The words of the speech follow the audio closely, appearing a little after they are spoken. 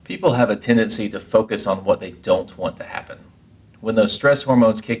People have a tendency to focus on what they don't want to happen. When those stress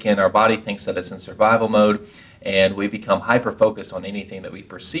hormones kick in, our body thinks that it's in survival mode, and we become hyper-focused on anything that we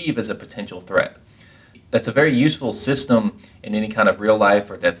perceive as a potential threat. That's a very useful system in any kind of real life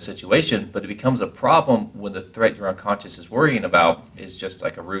or death situation, but it becomes a problem when the threat your unconscious is worrying about is just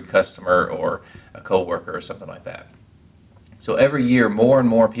like a rude customer or a coworker or something like that. So every year, more and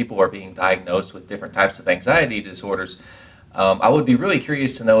more people are being diagnosed with different types of anxiety disorders. I would be really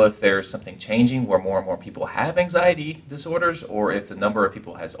curious to know if there's something changing where more and more people have anxiety disorders, or if the number of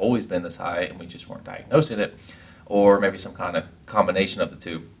people has always been this high and we just weren't diagnosing it, or maybe some kind of combination of the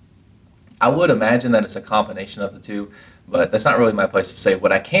two. I would imagine that it's a combination of the two, but that's not really my place to say.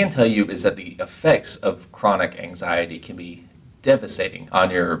 What I can tell you is that the effects of chronic anxiety can be devastating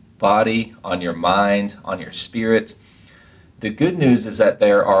on your body, on your mind, on your spirit. The good news is that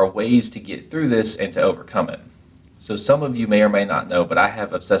there are ways to get through this and to overcome it. So some of you may or may not know, but I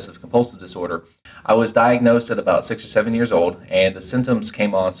have obsessive compulsive disorder. I was diagnosed at about 6 or 7 years old, and the symptoms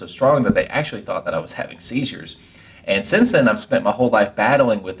came on so strong that they actually thought that I was having seizures. And since then, I've spent my whole life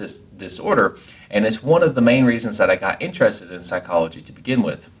battling with this disorder, and it's one of the main reasons that I got interested in psychology to begin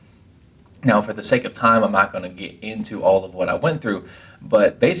with. Now, for the sake of time, I'm not going to get into all of what I went through,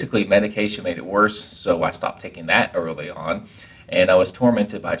 but basically medication made it worse, so I stopped taking that early on, and I was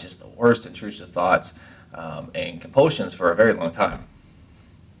tormented by just the worst intrusive thoughts and compulsions for a very long time.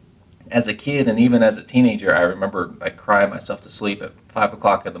 As a kid and even as a teenager, I remember crying myself to sleep at 5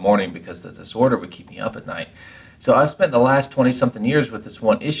 o'clock in the morning because the disorder would keep me up at night. So I've spent the last 20-something years with this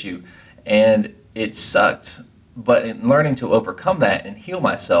one issue, and it sucked. But in learning to overcome that and heal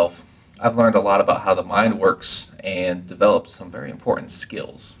myself, I've learned a lot about how the mind works and developed some very important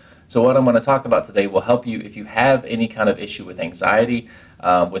skills. So what I'm going to talk about today will help you if you have any kind of issue with anxiety,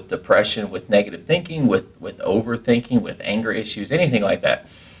 with depression, with negative thinking, with overthinking, with anger issues, anything like that.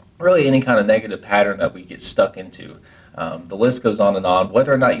 Really any kind of negative pattern that we get stuck into. The list goes on and on.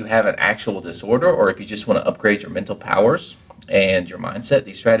 Whether or not you have an actual disorder or if you just want to upgrade your mental powers and your mindset,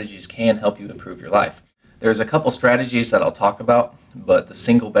 these strategies can help you improve your life. There's a couple strategies that I'll talk about, but the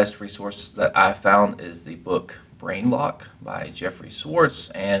single best resource that I found is the book Brain Lock by Jeffrey Schwartz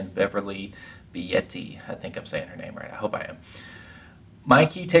and Beverly Bietti. I think I'm saying her name right. I hope I am. My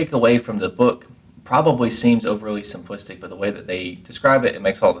key takeaway from the book probably seems overly simplistic, but the way that they describe it, it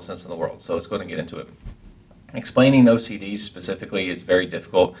makes all the sense in the world. So let's go ahead and get into it. Explaining OCD specifically is very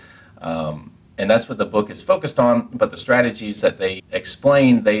difficult, and that's what the book is focused on, but the strategies that they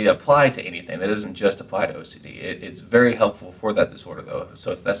explain, they apply to anything. That doesn't just apply to OCD. It's very helpful for that disorder, though.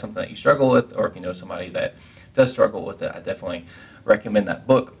 So if that's something that you struggle with, or if you know somebody that does struggle with it, I definitely recommend that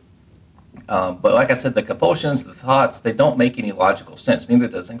book. But like I said, the compulsions, the thoughts, they don't make any logical sense. Neither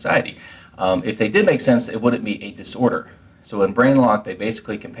does anxiety. If they did make sense, it wouldn't be a disorder. So in Brain Lock, they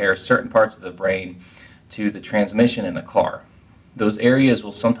basically compare certain parts of the brain to the transmission in a car. Those areas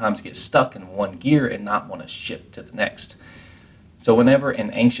will sometimes get stuck in one gear and not want to shift to the next. So whenever an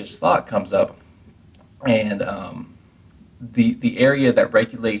anxious thought comes up and the area that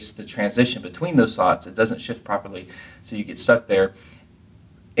regulates the transition between those thoughts, it doesn't shift properly, so you get stuck there.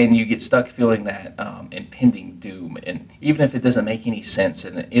 And you get stuck feeling that impending doom. And even if it doesn't make any sense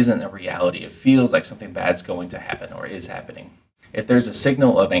and it isn't a reality, it feels like something bad's going to happen or is happening. If there's a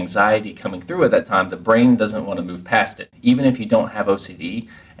signal of anxiety coming through at that time, the brain doesn't want to move past it. Even if you don't have OCD,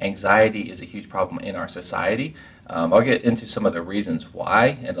 anxiety is a huge problem in our society. I'll get into some of the reasons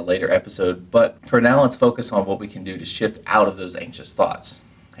why in a later episode, but for now, let's focus on what we can do to shift out of those anxious thoughts.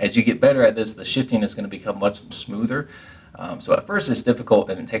 As you get better at this, the shifting is going to become much smoother. So at first it's difficult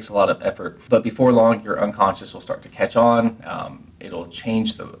and it takes a lot of effort, but before long your unconscious will start to catch on. It'll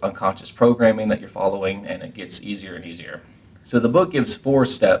change the unconscious programming that you're following, and it gets easier and easier. So the book gives 4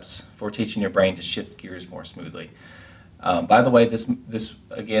 steps for teaching your brain to shift gears more smoothly. By the way, this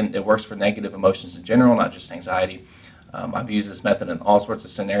again, it works for negative emotions in general, not just anxiety. I've used this method in all sorts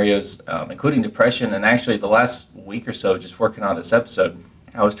of scenarios, including depression, and actually the last week or so just working on this episode,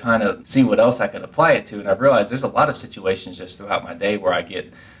 I was trying to see what else I could apply it to, and I've realized there's a lot of situations just throughout my day where I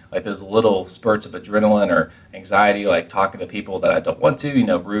get like those little spurts of adrenaline or anxiety, like talking to people that I don't want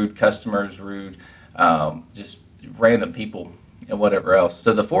to, rude customers, just random people and whatever else.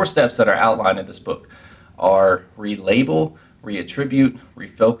 So the 4 steps that are outlined in this book are relabel, reattribute,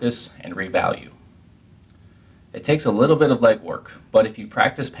 refocus, and revalue. It takes a little bit of legwork, but if you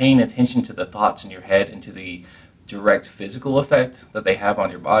practice paying attention to the thoughts in your head and to the direct physical effect that they have on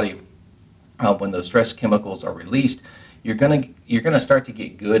your body, when those stress chemicals are released, you're gonna start to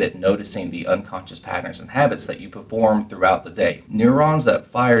get good at noticing the unconscious patterns and habits that you perform throughout the day. Neurons that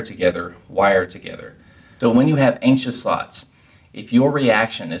fire together wire together. So when you have anxious thoughts, If your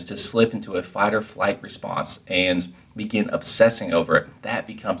reaction is to slip into a fight or flight response and begin obsessing over it, that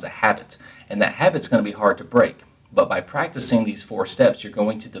becomes a habit. And that habit's going to be hard to break. But by practicing these 4 steps, you're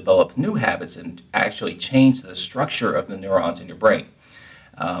going to develop new habits and actually change the structure of the neurons in your brain,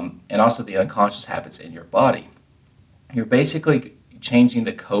 and also the unconscious habits in your body. You're basically changing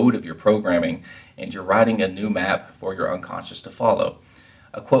the code of your programming, and you're writing a new map for your unconscious to follow.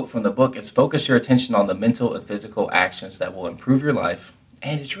 A quote from the book is, "Focus your attention on the mental and physical actions that will improve your life."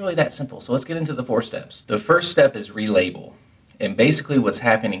 And it's really that simple. So let's get into the 4 steps. The first step is relabel. And basically what's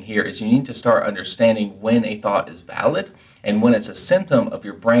happening here is you need to start understanding when a thought is valid and when it's a symptom of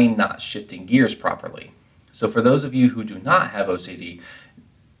your brain not shifting gears properly. So for those of you who do not have OCD,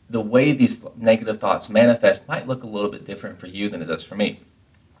 the way these negative thoughts manifest might look a little bit different for you than it does for me.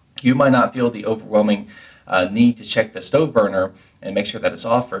 You might not feel the overwhelming need to check the stove burner and make sure that it's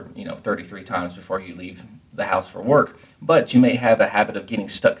off for 33 times before you leave the house for work, but you may have a habit of getting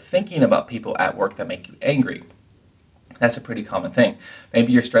stuck thinking about people at work that make you angry. That's a pretty common thing.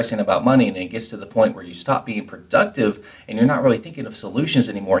 Maybe you're stressing about money and it gets to the point where you stop being productive and you're not really thinking of solutions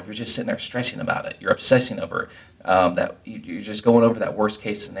anymore. You're just sitting there stressing about it. You're obsessing over it. You're just going over that worst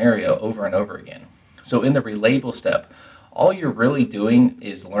case scenario over and over again. So in the relabel step, all you're really doing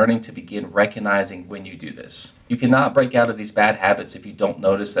is learning to begin recognizing when you do this. You cannot break out of these bad habits if you don't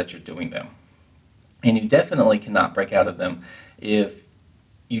notice that you're doing them. And you definitely cannot break out of them if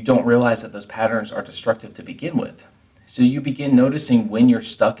you don't realize that those patterns are destructive to begin with. So you begin noticing when you're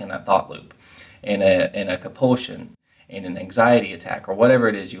stuck in that thought loop, in a compulsion, in an anxiety attack, or whatever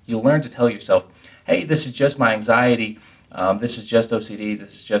it is. You learn to tell yourself, hey, this is just my anxiety, this is just OCD,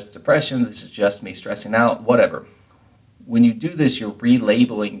 this is just depression, this is just me stressing out, whatever. When you do this, you're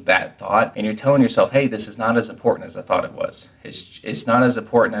relabeling that thought and you're telling yourself, hey, this is not as important as I thought it was. It's not as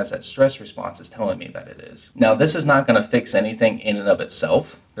important as that stress response is telling me that it is. Now, this is not going to fix anything in and of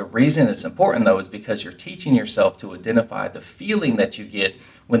itself. The reason it's important, though, is because you're teaching yourself to identify the feeling that you get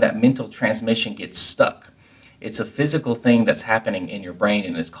when that mental transmission gets stuck. It's a physical thing that's happening in your brain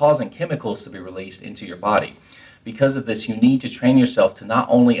and it's causing chemicals to be released into your body. Because of this, you need to train yourself to not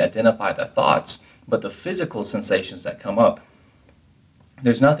only identify the thoughts, but the physical sensations that come up.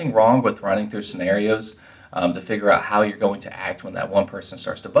 There's nothing wrong with running through scenarios to figure out how you're going to act when that one person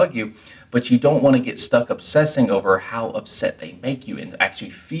starts to bug you, but you don't want to get stuck obsessing over how upset they make you and actually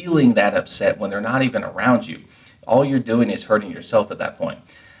feeling that upset when they're not even around you. All you're doing is hurting yourself at that point.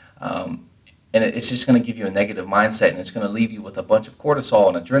 And it's just going to give you a negative mindset, and it's going to leave you with a bunch of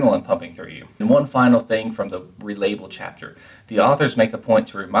cortisol and adrenaline pumping through you. And one final thing from the relabel chapter, the authors make a point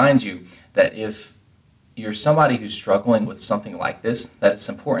to remind you that if you're somebody who's struggling with something like this, that it's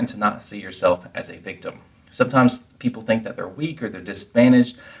important to not see yourself as a victim. Sometimes people think that they're weak or they're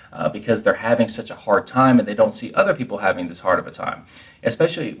disadvantaged because they're having such a hard time and they don't see other people having this hard of a time,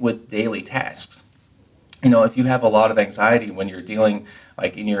 especially with daily tasks. If you have a lot of anxiety when you're dealing,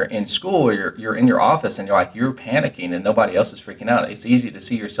 like you're in school or you're in your office and you're panicking and nobody else is freaking out, it's easy to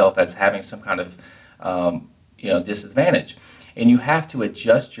see yourself as having some kind of disadvantage. And you have to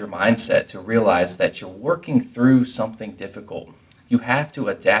adjust your mindset to realize that you're working through something difficult. You have to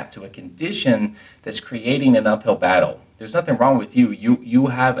adapt to a condition that's creating an uphill battle. There's nothing wrong with you. You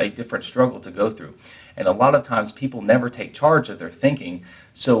have a different struggle to go through. And a lot of times people never take charge of their thinking.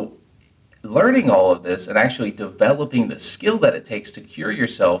 So learning all of this and actually developing the skill that it takes to cure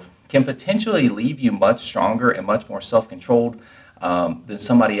yourself can potentially leave you much stronger and much more self-controlled than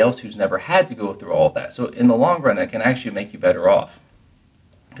somebody else who's never had to go through all of that. So in the long run, it can actually make you better off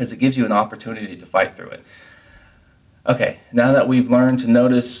because it gives you an opportunity to fight through it. Okay, now that we've learned to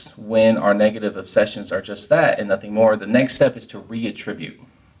notice when our negative obsessions are just that and nothing more, the next step is to reattribute.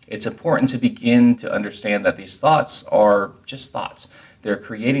 It's important to begin to understand that these thoughts are just thoughts. They're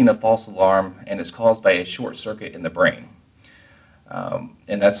creating a false alarm, and it's caused by a short circuit in the brain.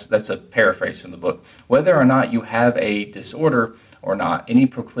 And that's a paraphrase from the book. Whether or not you have a disorder or not, any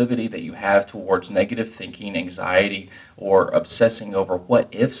proclivity that you have towards negative thinking, anxiety, or obsessing over what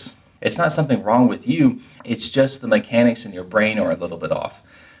ifs, it's not something wrong with you. It's just the mechanics in your brain are a little bit off.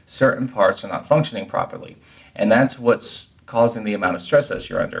 Certain parts are not functioning properly, and that's what's causing the amount of stress that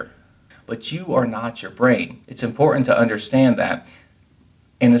you're under. But you are not your brain. It's important to understand that.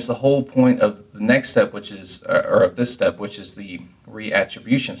 And it's the whole point of the next step, which is, or of this step, which is the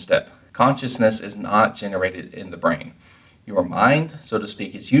reattribution step. Consciousness is not generated in the brain. Your mind, so to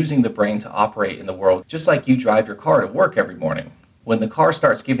speak, is using the brain to operate in the world, just like you drive your car to work every morning. When the car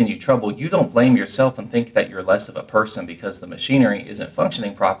starts giving you trouble, you don't blame yourself and think that you're less of a person because the machinery isn't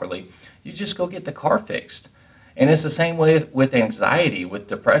functioning properly. You just go get the car fixed. And it's the same way with anxiety, with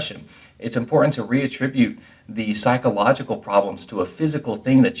depression. It's important to reattribute the psychological problems to a physical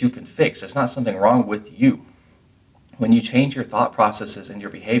thing that you can fix. It's not something wrong with you. When you change your thought processes and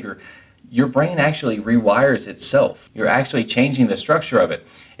your behavior, your brain actually rewires itself. You're actually changing the structure of it.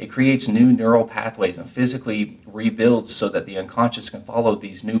 It creates new neural pathways and physically rebuilds so that the unconscious can follow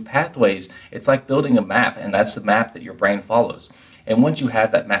these new pathways. It's like building a map, and that's the map that your brain follows. And once you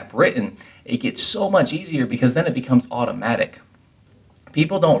have that map written, it gets so much easier because then it becomes automatic.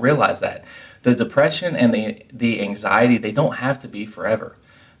 People don't realize that. The depression and the anxiety, they don't have to be forever.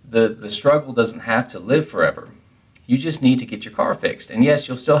 The struggle doesn't have to live forever. You just need to get your car fixed. And yes,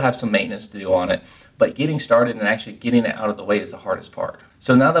 you'll still have some maintenance to do on it, but getting started and actually getting it out of the way is the hardest part.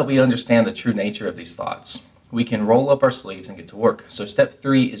 So now that we understand the true nature of these thoughts, we can roll up our sleeves and get to work. So step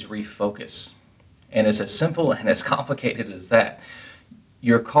 3 is refocus. And it's as simple and as complicated as that.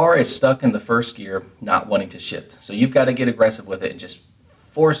 Your car is stuck in the first gear, not wanting to shift. So you've got to get aggressive with it and just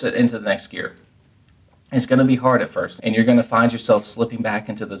force it into the next gear. It's going to be hard at first, and you're going to find yourself slipping back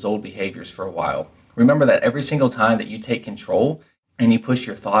into those old behaviors for a while. Remember that every single time that you take control and you push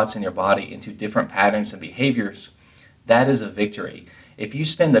your thoughts and your body into different patterns and behaviors, that is a victory. If you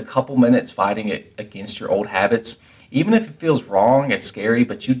spend a couple minutes fighting it against your old habits, even if it feels wrong and scary,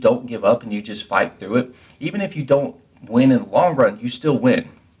 but you don't give up and you just fight through it, even if you don't win in the long run, you still win.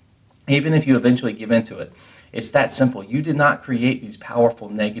 Even if you eventually give into it. It's that simple. You did not create these powerful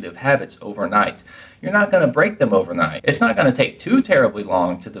negative habits overnight. You're not going to break them overnight. It's not going to take too terribly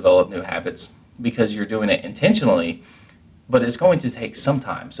long to develop new habits because you're doing it intentionally, but it's going to take some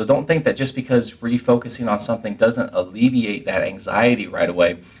time. So don't think that just because refocusing on something doesn't alleviate that anxiety right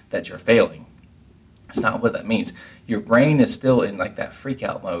away that you're failing. It's not what that means. Your brain is still in like that freak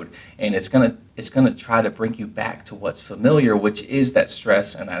out mode, and it's gonna try to bring you back to what's familiar, which is that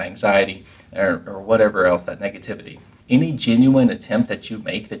stress and that anxiety or whatever else, that negativity. Any genuine attempt that you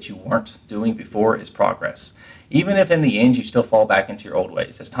make that you weren't doing before is progress. Even if in the end you still fall back into your old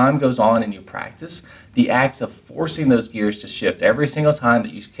ways. As time goes on and you practice, the act of forcing those gears to shift every single time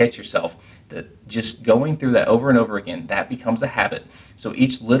that you catch yourself, that just going through that over and over again, that becomes a habit. So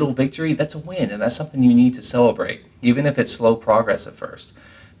each little victory, that's a win, and that's something you need to celebrate, even if it's slow progress at first.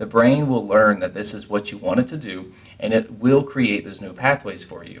 The brain will learn that this is what you want it to do, and it will create those new pathways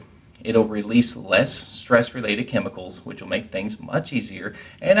for you. It'll release less stress-related chemicals, which will make things much easier,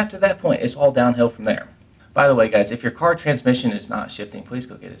 and after that point, it's all downhill from there. By the way, guys, if your car transmission is not shifting, please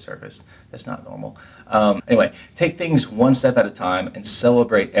go get it serviced. That's not normal. Anyway, take things one step at a time and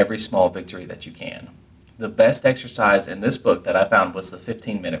celebrate every small victory that you can. The best exercise in this book that I found was the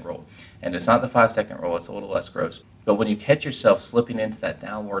 15-minute rule. And it's not the 5-second rule, it's a little less gross. But when you catch yourself slipping into that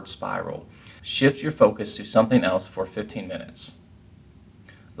downward spiral, shift your focus to something else for 15 minutes.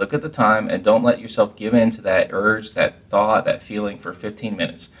 Look at the time and don't let yourself give in to that urge, that thought, that feeling for 15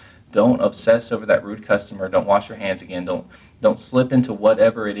 minutes. Don't obsess over that rude customer. Don't wash your hands again. Don't slip into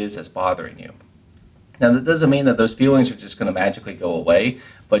whatever it is that's bothering you. Now, that doesn't mean that those feelings are just going to magically go away,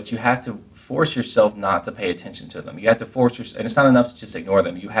 but you have to force yourself not to pay attention to them. You have to force yourself, and it's not enough to just ignore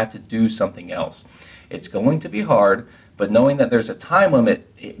them. You have to do something else. It's going to be hard, but knowing that there's a time limit,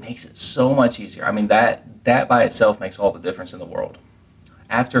 it makes it so much easier. I mean, that by itself makes all the difference in the world.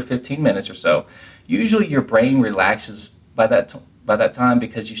 After 15 minutes or so, usually your brain relaxes by that time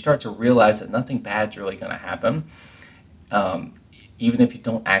because you start to realize that nothing bad's really going to happen, even if you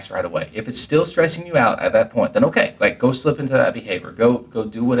don't act right away. If it's still stressing you out at that point, then okay, like go slip into that behavior. Go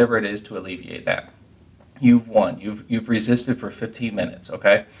do whatever it is to alleviate that. You've won. You've resisted for 15 minutes,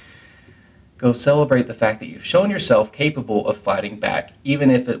 okay? Go celebrate the fact that you've shown yourself capable of fighting back, even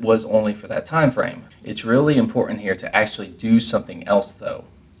if it was only for that time frame. It's really important here to actually do something else, though.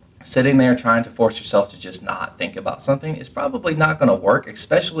 Sitting there trying to force yourself to just not think about something is probably not going to work,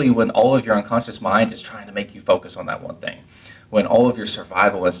 especially when all of your unconscious mind is trying to make you focus on that one thing. When all of your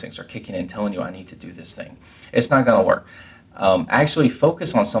survival instincts are kicking in, telling you, I need to do this thing. It's not going to work. Actually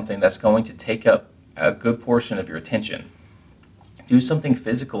focus on something that's going to take up a good portion of your attention. Do something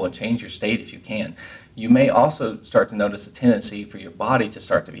physical and change your state if you can. You may also start to notice a tendency for your body to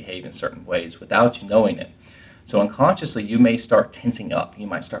start to behave in certain ways without you knowing it. So unconsciously, you may start tensing up. You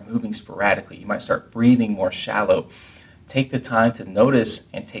might start moving sporadically. You might start breathing more shallow. Take the time to notice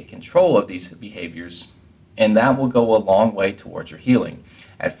and take control of these behaviors, and that will go a long way towards your healing.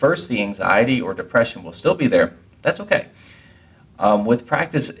 At first, the anxiety or depression will still be there. That's okay. With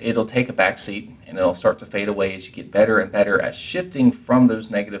practice, it'll take a back seat, and it'll start to fade away as you get better and better at shifting from those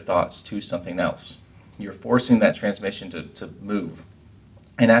negative thoughts to something else. You're forcing that transmission to move.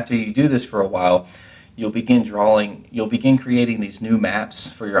 And after you do this for a while, you'll begin creating these new maps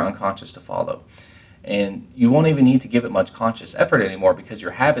for your unconscious to follow. And you won't even need to give it much conscious effort anymore because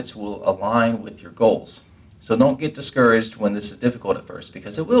your habits will align with your goals. So don't get discouraged when this is difficult at first,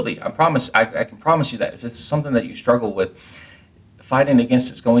 because it will be. I can promise you that. If it's something that you struggle with, fighting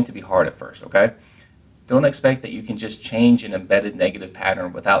against it's going to be hard at first, okay? Don't expect that you can just change an embedded negative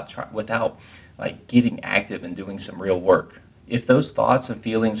pattern without like getting active and doing some real work. If those thoughts and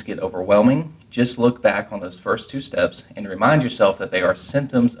feelings get overwhelming, just look back on those first two steps and remind yourself that they are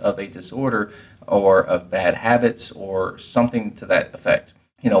symptoms of a disorder or of bad habits or something to that effect.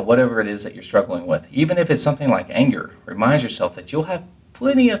 Whatever it is that you're struggling with. Even if it's something like anger, remind yourself that you'll have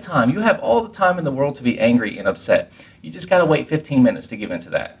plenty of time. You have all the time in the world to be angry and upset. You just got to wait 15 minutes to give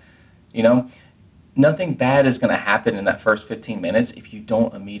into that. Nothing bad is going to happen in that first 15 minutes if you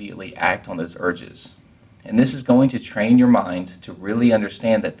don't immediately act on those urges. And this is going to train your mind to really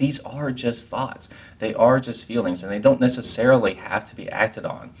understand that these are just thoughts. They are just feelings, and they don't necessarily have to be acted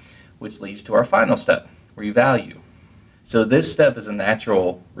on, which leads to our final step, revalue. So this step is a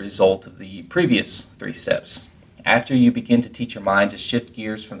natural result of the previous three steps. After you begin to teach your mind to shift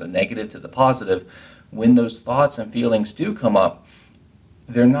gears from the negative to the positive, when those thoughts and feelings do come up,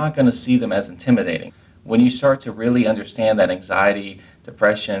 they're not going to see them as intimidating. When you start to really understand that anxiety,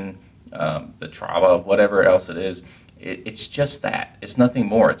 depression, the trauma, whatever else it is, it's just that. It's nothing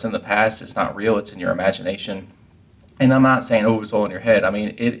more. It's in the past. It's not real. It's in your imagination. And I'm not saying, it's all in your head. I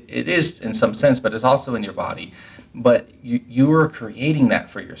mean, it is in some sense, but it's also in your body. But you are creating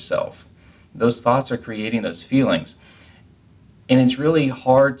that for yourself. Those thoughts are creating those feelings. And it's really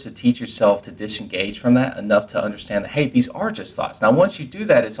hard to teach yourself to disengage from that enough to understand that, hey, these are just thoughts. Now, once you do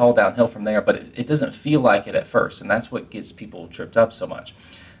that, it's all downhill from there, but it doesn't feel like it at first. And that's what gets people tripped up so much.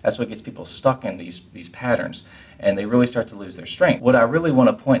 That's what gets people stuck in these patterns. And they really start to lose their strength. What I really want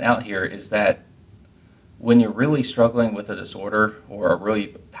to point out here is that when you're really struggling with a disorder or a really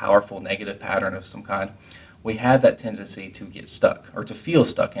powerful negative pattern of some kind, we have that tendency to get stuck, or to feel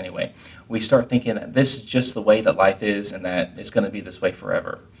stuck anyway. We start thinking that this is just the way that life is and that it's going to be this way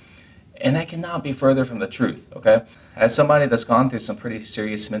forever. And that cannot be further from the truth, okay? As somebody that's gone through some pretty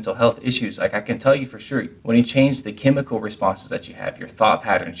serious mental health issues, like I can tell you for sure, when you change the chemical responses that you have, your thought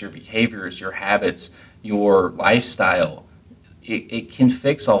patterns, your behaviors, your habits, your lifestyle, it can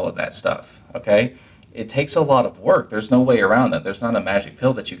fix all of that stuff, okay? It takes a lot of work. There's no way around that. There's not a magic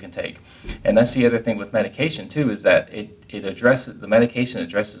pill that you can take. And that's the other thing with medication too, is that the medication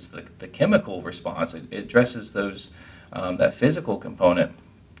addresses the chemical response. It addresses those that physical component,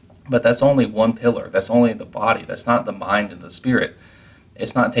 but that's only one pillar. That's only the body. That's not the mind and the spirit.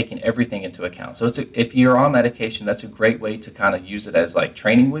 It's not taking everything into account. So if you're on medication, that's a great way to kind of use it as like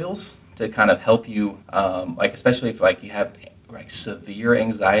training wheels to kind of help you, like especially if like you have like severe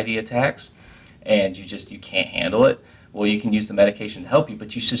anxiety attacks, and you can't handle it, well, you can use the medication to help you,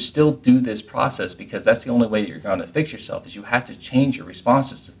 but you should still do this process, because that's the only way that you're going to fix yourself, is you have to change your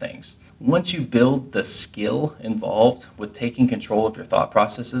responses to things. Once you build the skill involved with taking control of your thought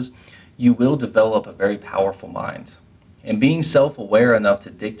processes, you will develop a very powerful mind. And being self-aware enough to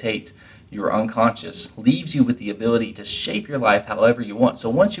dictate your unconscious leaves you with the ability to shape your life however you want.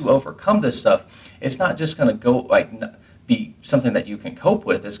 So once you overcome this stuff, it's not just going to go be something that you can cope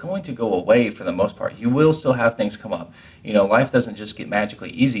with. It's going to go away for the most part. You will still have things come up. Life doesn't just get magically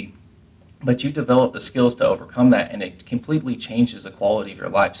easy, but you develop the skills to overcome that, and it completely changes the quality of your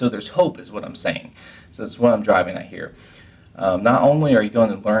life. So there's hope, is what I'm saying. So that's what I'm driving at here. Not only are you going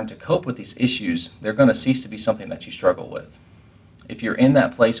to learn to cope with these issues, they're going to cease to be something that you struggle with. If you're in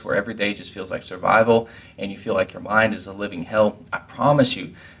that place where every day just feels like survival and you feel like your mind is a living hell, I promise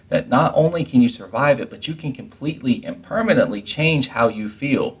you that not only can you survive it, but you can completely and permanently change how you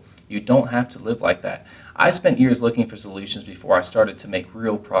feel. You don't have to live like that. I spent years looking for solutions before I started to make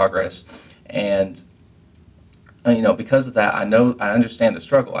real progress. And, because of that, I understand the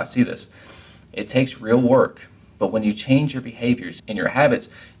struggle. I see this. It takes real work. But when you change your behaviors and your habits,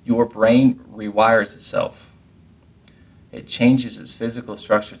 your brain rewires itself. It changes its physical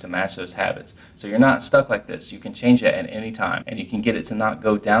structure to match those habits. So you're not stuck like this. You can change it at any time, and you can get it to not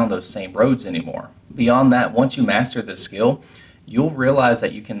go down those same roads anymore. Beyond that, once you master this skill, you'll realize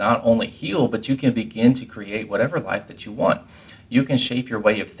that you can not only heal, but you can begin to create whatever life that you want. You can shape your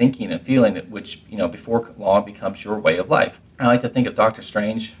way of thinking and feeling, which before long becomes your way of life. I like to think of Doctor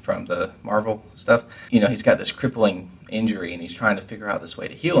Strange from the Marvel stuff. He's got this crippling injury, and he's trying to figure out this way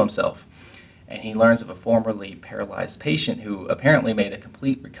to heal himself. And he learns of a formerly paralyzed patient who apparently made a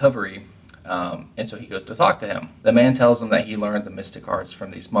complete recovery, and so he goes to talk to him. The man tells him that he learned the mystic arts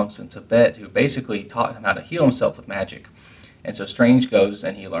from these monks in Tibet who basically taught him how to heal himself with magic. And so Strange goes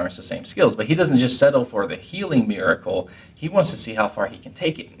and he learns the same skills, but he doesn't just settle for the healing miracle. He wants to see how far he can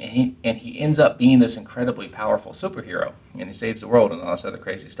take it, and he ends up being this incredibly powerful superhero, and he saves the world and all this other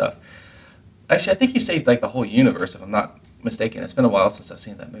crazy stuff. Actually, I think he saved like the whole universe, if I'm not mistaken. It's been a while since I've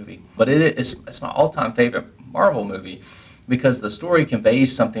seen that movie, but it's my all-time favorite Marvel movie because the story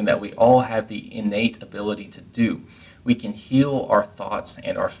conveys something that we all have the innate ability to do. We can heal our thoughts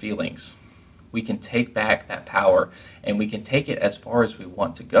and our feelings. We can take back that power, and we can take it as far as we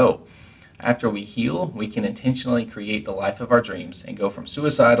want to go. After we heal, we can intentionally create the life of our dreams and go from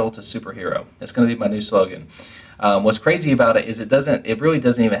suicidal to superhero. That's going to be my new slogan. What's crazy about it is it really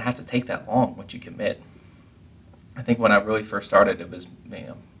doesn't even have to take that long once you commit. I think when I really first started, it was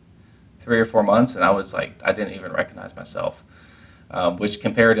 3 or 4 months, and I was like, I didn't even recognize myself, which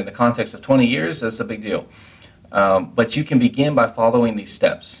compared in the context of 20 years, that's a big deal. But you can begin by following these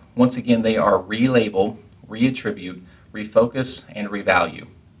steps. Once again, they are relabel, reattribute, refocus, and revalue.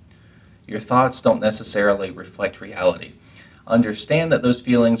 Your thoughts don't necessarily reflect reality. Understand that those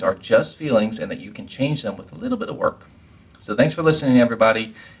feelings are just feelings and that you can change them with a little bit of work. So thanks for listening,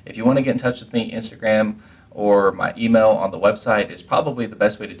 everybody. If you want to get in touch with me, Instagram or my email on the website is probably the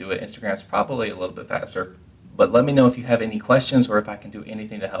best way to do it. Instagram's probably a little bit faster. But let me know if you have any questions or if I can do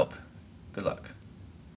anything to help. Good luck.